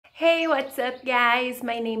Hey, what's up guys?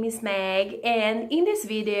 My name is Meg, and in this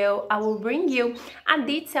video I will bring you a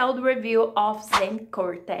detailed review of ZEN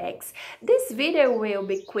CORTEX. This video will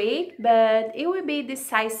be quick, but it will be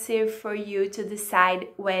decisive for you to decide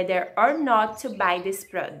whether or not to buy this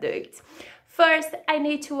product. First, I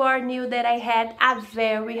need to warn you that I had a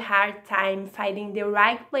very hard time finding the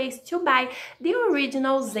right place to buy the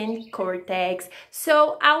original ZEN CORTEX,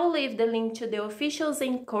 so I will leave the link to the official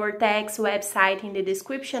ZEN CORTEX website in the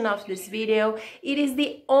description of this video. It is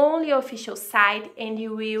the only official site, and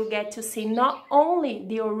you will get to see not only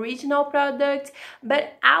the original product,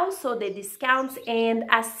 but also the discounts and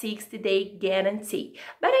a 60-day guarantee.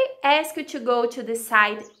 But I ask you to go to the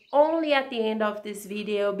site only at the end of this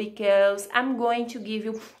video, because I'm going to give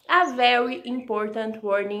you a very important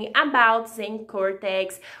warning about ZEN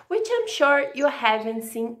CORTEX, which I'm sure you haven't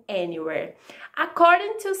seen anywhere.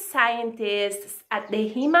 According to scientists at the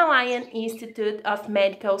Himalayan Institute of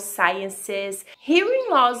Medical Sciences, hearing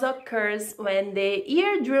loss occurs when the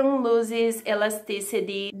eardrum loses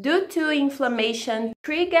elasticity due to inflammation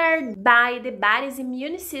triggered by the body's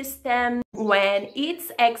immune system when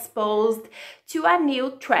it's exposed to a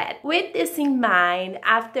new threat. With this in mind,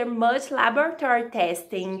 after much laboratory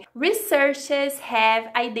testing, researchers have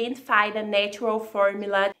identified a natural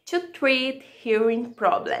formula to treat hearing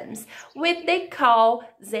problems, which they call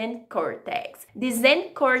ZEN CORTEX. The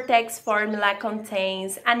ZEN CORTEX formula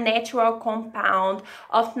contains a natural compound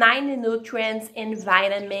of 90 nutrients and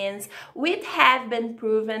vitamins which have been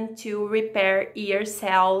proven to repair ear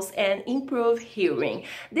cells and improve hearing.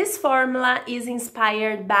 This formula is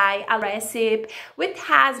inspired by a recipe which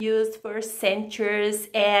has been used for centuries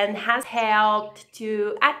and has helped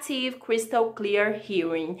to achieve crystal clear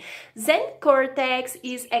hearing. ZEN CORTEX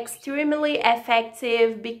is extremely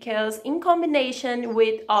effective because in combination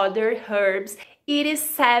with other herbs, it is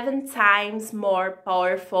 7 times more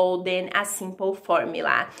powerful than a simple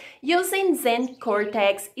formula. Using ZEN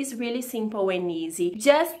CORTEX is really simple and easy.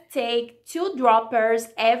 Just take 2 droppers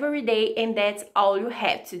every day and that's all you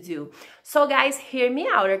have to do. So guys, hear me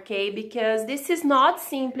out, okay? Because this is not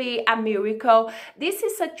simply a miracle. This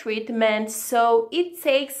is a treatment, so it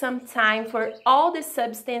takes some time for all the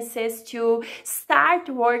substances to start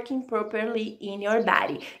working properly in your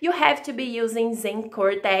body. You have to be using ZEN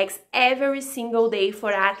CORTEX every single day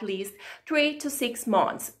for at least 3 to 6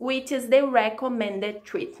 months, which is the recommended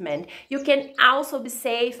treatment. You can also be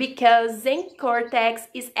safe because ZEN CORTEX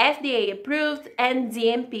is FDA approved and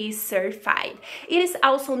GMP certified. It is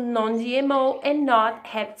also non-GMO and not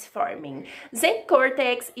habit-forming. ZEN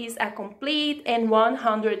CORTEX is a complete and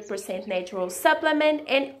 100% natural supplement,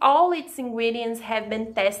 and all its ingredients have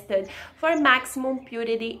been tested for maximum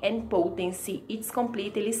purity and potency. It's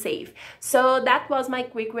completely safe. So that was my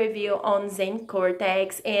quick review on ZEN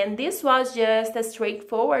CORTEX, and this was just a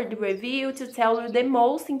straightforward review to tell you the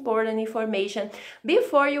most important information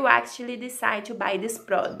before you actually decide to buy this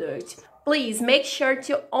product. Please make sure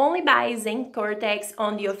to only buy ZEN CORTEX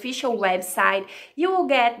on the official website. You will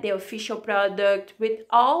get the official product with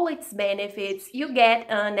all its benefits. You get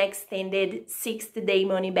an extended 60-day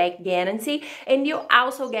money-back guarantee, and you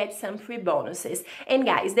also get some free bonuses. And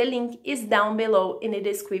guys, the link is down below in the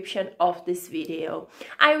description of this video.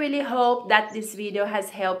 I really hope that this video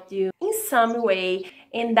has helped you in some way,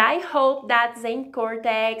 and I hope that ZEN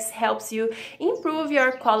CORTEX helps you improve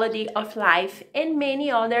your quality of life and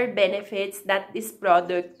many other benefits that this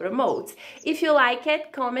product promotes. If you like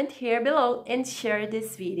it, comment here below and share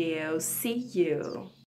this video. See you!